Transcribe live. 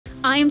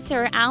I am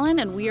Sarah Allen,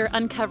 and we are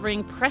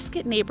uncovering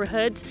Prescott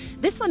neighborhoods.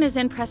 This one is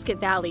in Prescott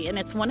Valley, and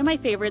it's one of my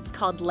favorites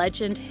called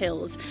Legend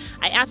Hills.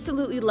 I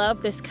absolutely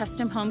love this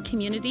custom home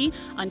community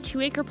on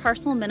 2-acre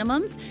parcel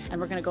minimums,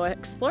 and we're going to go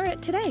explore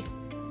it today.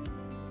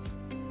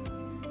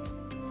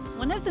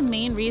 One of the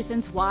main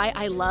reasons why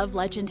I love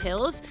Legend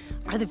Hills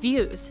are the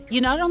views.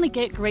 You not only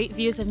get great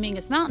views of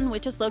Mingus Mountain,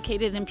 which is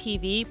located in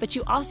PV, but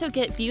you also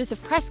get views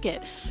of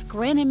Prescott,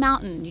 Granite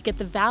Mountain, you get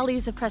the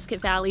valleys of Prescott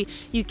Valley,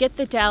 you get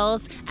the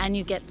dells, and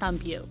you get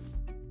Thumbview.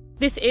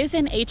 This is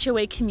an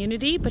HOA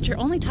community, but you're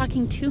only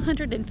talking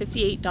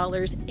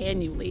 $258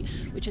 annually,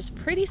 which is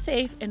pretty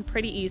safe and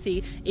pretty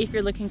easy if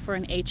you're looking for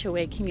an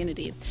HOA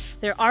community.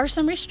 There are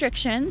some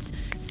restrictions,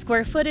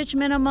 square footage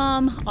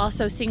minimum,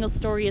 also single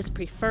story is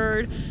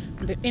preferred,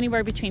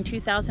 anywhere between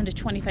 2,000 to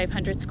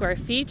 2,500 square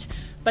feet.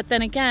 But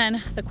then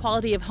again, the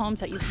quality of homes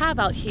that you have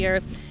out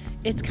here,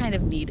 it's kind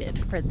of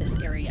needed for this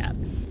area.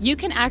 You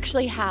can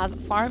actually have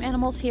farm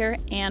animals here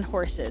and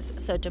horses.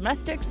 So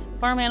domestics,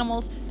 farm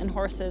animals, and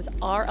horses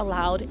are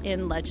allowed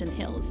in Legend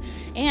Hills.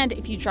 And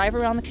if you drive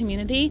around the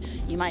community,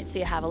 you might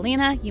see a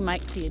javelina, you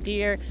might see a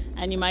deer,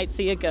 and you might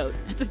see a goat.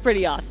 It's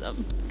pretty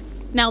awesome.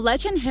 Now,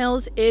 Legend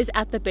Hills is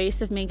at the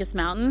base of Mingus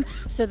Mountain,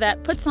 so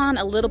that puts on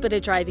a little bit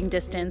of driving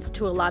distance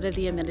to a lot of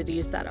the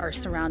amenities that are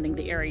surrounding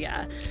the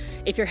area.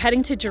 If you're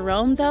heading to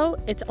Jerome, though,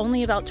 it's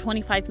only about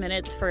 25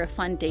 minutes for a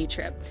fun day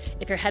trip.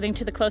 If you're heading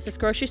to the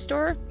closest grocery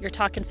store, you're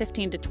talking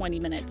 15 to 20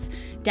 minutes.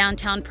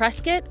 Downtown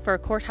Prescott for a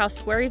Courthouse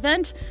Square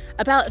event,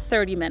 about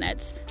 30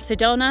 minutes.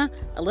 Sedona,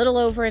 a little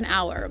over an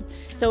hour.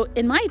 So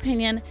in my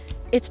opinion,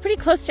 it's pretty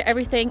close to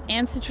everything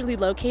and centrally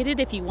located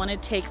if you want to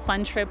take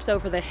fun trips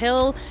over the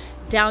hill,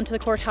 down to the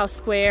Courthouse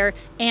Square,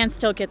 and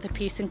still get the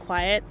peace and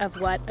quiet of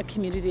what a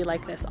community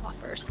like this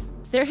offers.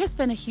 There has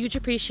been a huge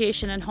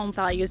appreciation in home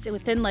values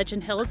within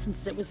Legend Hills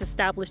since it was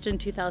established in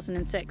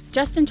 2006.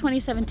 Just in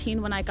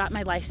 2017, when I got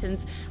my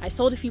license, I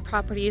sold a few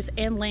properties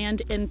and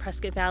land in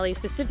Prescott Valley,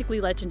 specifically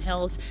Legend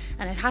Hills,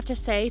 and I'd have to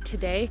say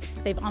today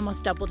they've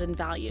almost doubled in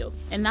value.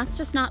 And that's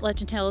just not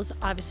Legend Hills,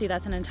 obviously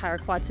that's an entire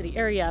Quad City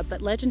area,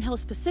 but Legend Hills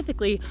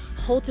specifically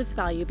holds its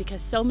value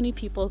because so many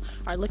people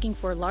are looking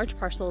for large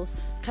parcels,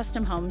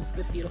 custom homes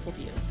with beautiful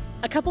views.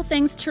 A couple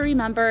things to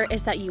remember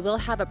is that you will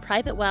have a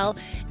private well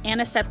and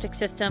a septic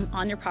system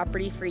on your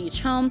property for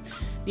each home.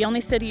 The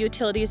only city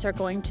utilities are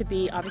going to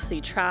be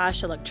obviously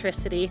trash,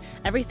 electricity.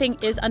 Everything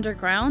is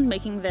underground,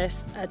 making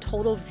this a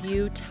total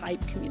view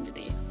type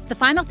community. The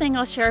final thing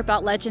I'll share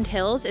about Legend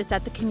Hills is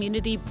that the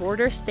community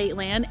borders state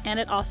land and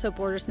it also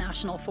borders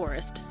national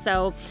forest.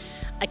 So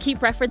I keep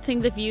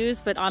referencing the views,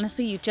 but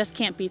honestly, you just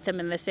can't beat them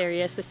in this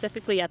area,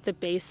 specifically at the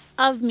base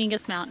of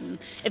Mingus Mountain.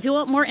 If you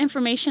want more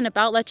information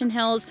about Legend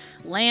Hills,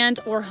 land,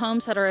 or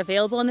homes that are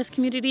available in this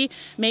community,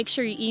 make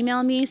sure you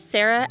email me,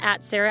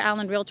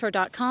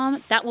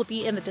 sarah@sarallenrealtor.com. That will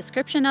be in the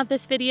description of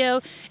this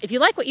video. If you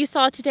like what you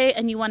saw today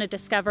and you want to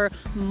discover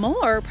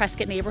more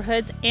Prescott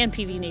neighborhoods and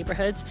PV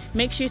neighborhoods,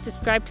 make sure you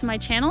subscribe to my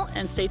channel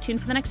and stay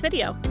tuned for the next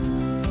video.